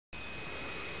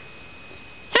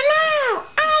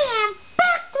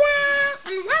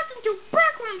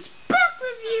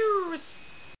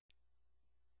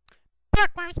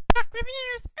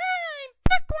reviews. I'm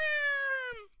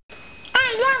Bookworm! I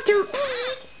love to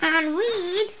eat and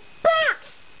read books.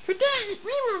 Today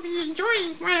we will be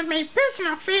enjoying one of my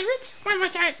personal favorites, one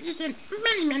which I've eaten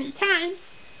many times.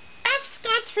 F.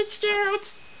 Scott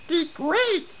Fitzgerald's The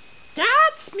Great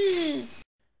Gatsby.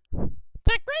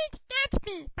 The Great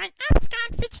Gatsby by F.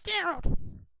 Scott Fitzgerald.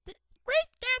 The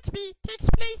Great Gatsby takes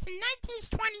place in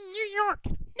 1920 New York.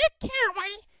 Nick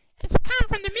Carraway has come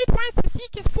from the Midwest to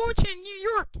seek his fortune in New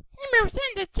York. He moves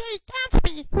into J.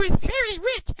 Gatsby, who is very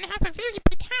rich and has a very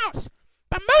big house.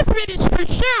 But most of it is for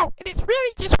show. It is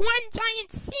really just one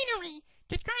giant scenery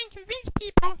to try and convince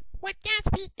people what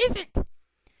Gatsby isn't.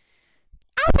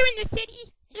 Also in the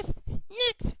city is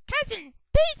Nick's cousin,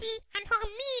 Daisy, and her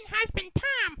mean husband,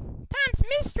 Tom. Tom's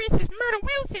mistress is Myrtle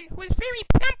Wilson, who is very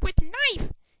plump with a knife.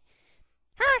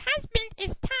 Her husband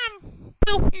is Tom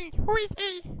Wilson, who is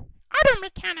a auto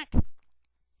mechanic.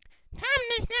 Tom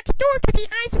lives next door to the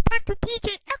eyes of Dr.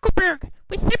 T.J. Ecclesburg,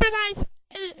 which symbolize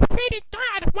a faded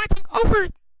god watching over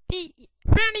the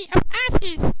Valley of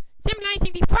Ashes,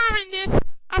 symbolizing the fallenness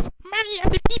of many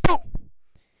of the people.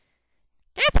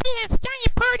 Gatsby has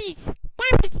giant parties.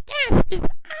 One of his guests is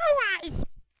Owl Eyes,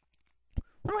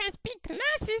 who has big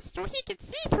glasses so he can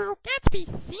see through Gatsby's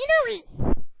scenery.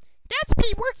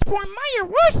 Gatsby works for Meyer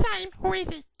Wolfsheim, who is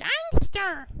a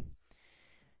gangster.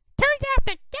 Turns out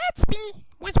that Gatsby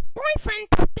was boyfriend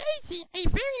to Daisy a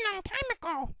very long time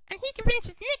ago, and he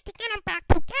convinces Nick to get them back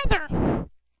together.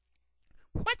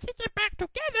 Once they get back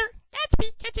together,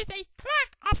 Gatsby catches a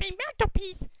clock off a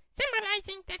mantelpiece,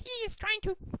 symbolizing that he is trying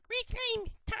to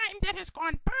reclaim time that has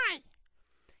gone by.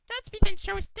 Gatsby then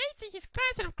shows Daisy his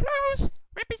closet of clothes,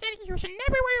 representing you should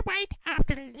never wear white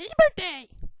after Labor Day.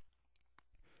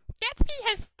 Gatsby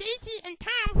has Daisy and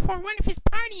Tom for one of his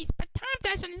parties, but Tom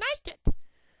doesn't like it.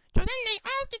 So then they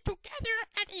all get together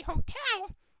at a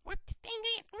hotel, where they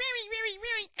get very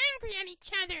angry at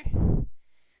each other.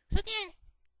 So then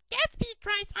Gatsby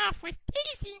drives off with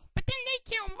Daisy, but then they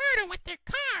kill Myrtle with their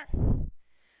car.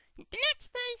 The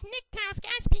next day, Nick tells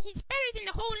Gatsby he's better than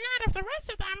the whole lot of the rest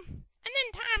of them, and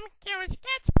then Tom kills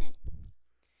Gatsby.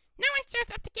 No one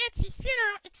shows up to Gatsby's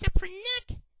funeral except for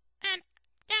Nick and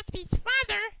Gatsby's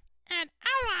father and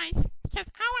Owl Eyes, because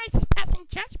Owl Eyes is passing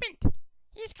judgment.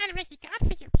 He is kind of like a god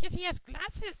figure because he has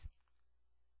glasses.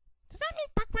 Does that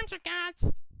mean bookworms are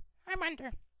gods? I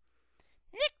wonder.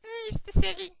 Nick leaves the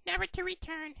city, never to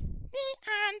return. The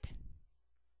end.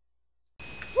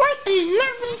 What a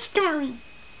lovely story.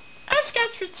 F.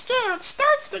 Scott Fitzgerald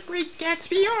starts The Great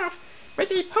Gatsby off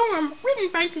with a poem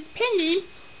written by his pen name,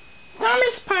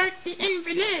 Thomas Park the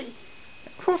Invalid,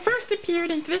 who first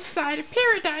appeared in This Side of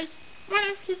Paradise, one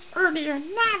of his earlier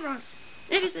novels.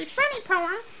 It is a funny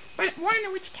poem, but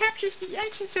one which captures the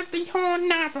essence of the whole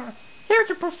novel. Here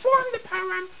to perform the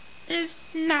poem is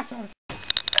Nuzzle.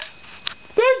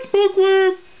 Thanks,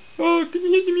 Bookworm. Can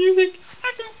you hit the music?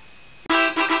 Okay.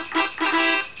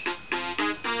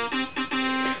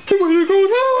 The way you go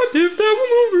hard, if that will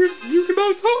move it, you can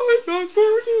bounce high, bounce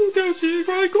forward, you can see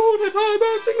right gold and high,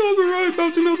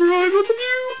 bouncing over eye with a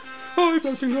view. High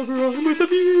bouncing over eye with a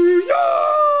view,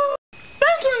 yeah!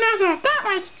 Thank you, Nuzzle. That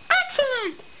was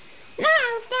excellent. Now,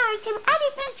 there are some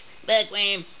other things.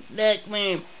 Bookworm.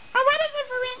 Oh, what is it,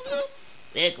 Ferengi?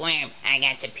 Bookworm, I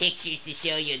got some pictures to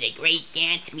show you the Great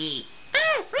Gatsby.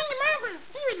 Oh, bring them over.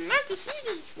 We would love to see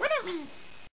these, wouldn't we?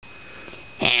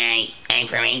 Hi, I'm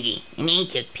Ferengi, and they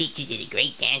took pictures of the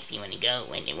Great Gatsby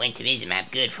when they went to visit my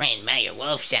good friend Meyer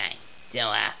Wolfsheim.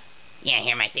 So, yeah,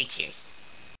 here are my pictures.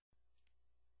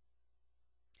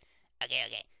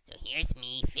 Okay. So here's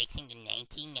me fixing the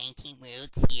 1919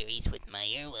 World Series with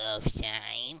Meyer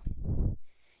Wolfsheim.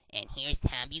 And here's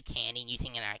Tom Buchanan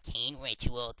using an arcane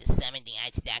ritual to summon the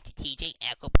eyes of Dr. T.J.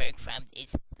 Ecclesburg from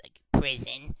his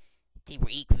prison to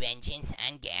wreak vengeance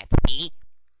on Gatsby.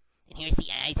 And here's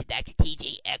the eyes of Dr.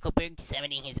 T.J. Ecclesburg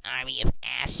summoning his army of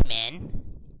Ashmen.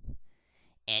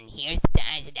 And here's the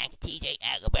eyes of Dr. T.J.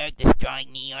 Ecclesburg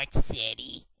destroying New York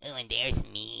City. Oh, and there's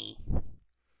me.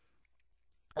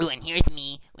 Oh, and here's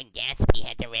me when Gatsby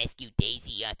had to rescue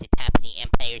Daisy off the top of the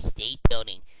Empire State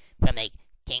Building from,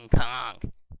 King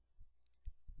Kong.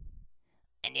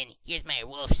 And then here's my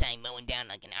Wolfsheim mowing down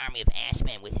like an army of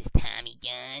Ashmen with his Tommy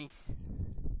guns.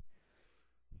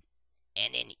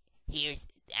 And then here's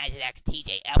the eyes of Dr.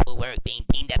 T.J. Ecclesburg being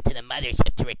beamed up to the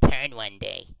mothership to return one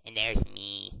day. And there's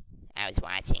me. I was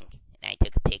watching, and I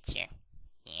took a picture.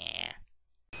 Yeah.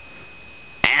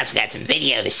 I also got some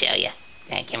video to show you.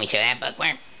 Can we show that,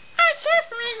 Bookworm? Oh,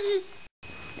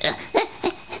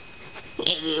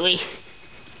 certainly.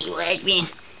 You watch me.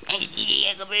 I'm T.J.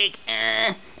 Ecclesburg.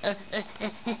 And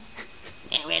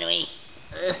ran away.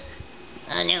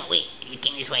 Oh no, wait.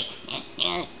 came this way.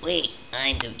 Wait,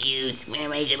 I'm confused. Where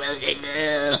am I supposed to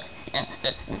go?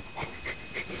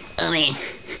 Oh man.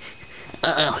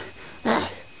 Uh-oh.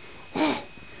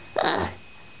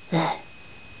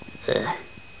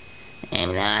 I'm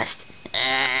lost.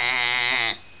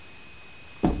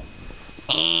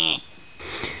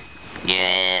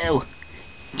 No!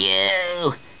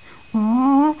 No!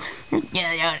 No,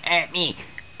 don't hurt me!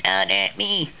 Don't hurt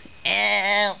me!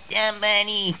 Help!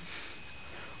 Somebody!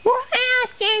 What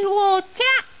else can you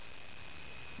tap?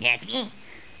 Gatsby?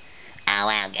 Oh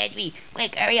wow, Gatsby!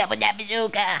 Quick, hurry up with that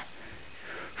bazooka!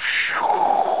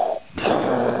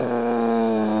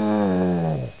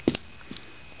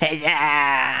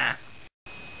 Huzzah!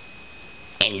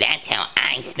 And that's how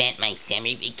I spent my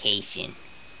summer vacation.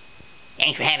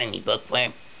 Thanks for having me,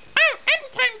 Bookworm. Oh,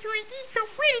 anytime, Ferengi. Feel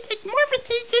free to take more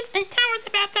vacations and tell us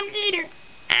about them later.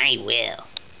 I will.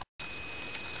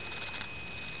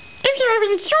 If you have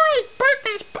enjoyed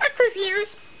Bookworm's book reviews,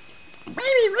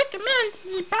 we recommend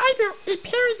the Bible A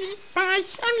Parody by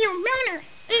Samuel Milner.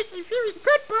 It's a very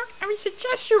good book, and we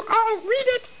suggest you all read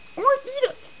it or eat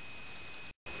it.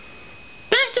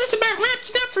 That just about wraps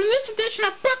it up for this edition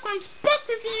of Bookworm's Book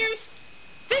Reviews.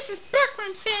 This is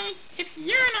Bookworm saying, if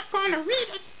you're not going to read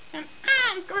it, then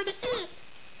I'm going to eat it.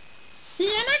 See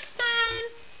you next time.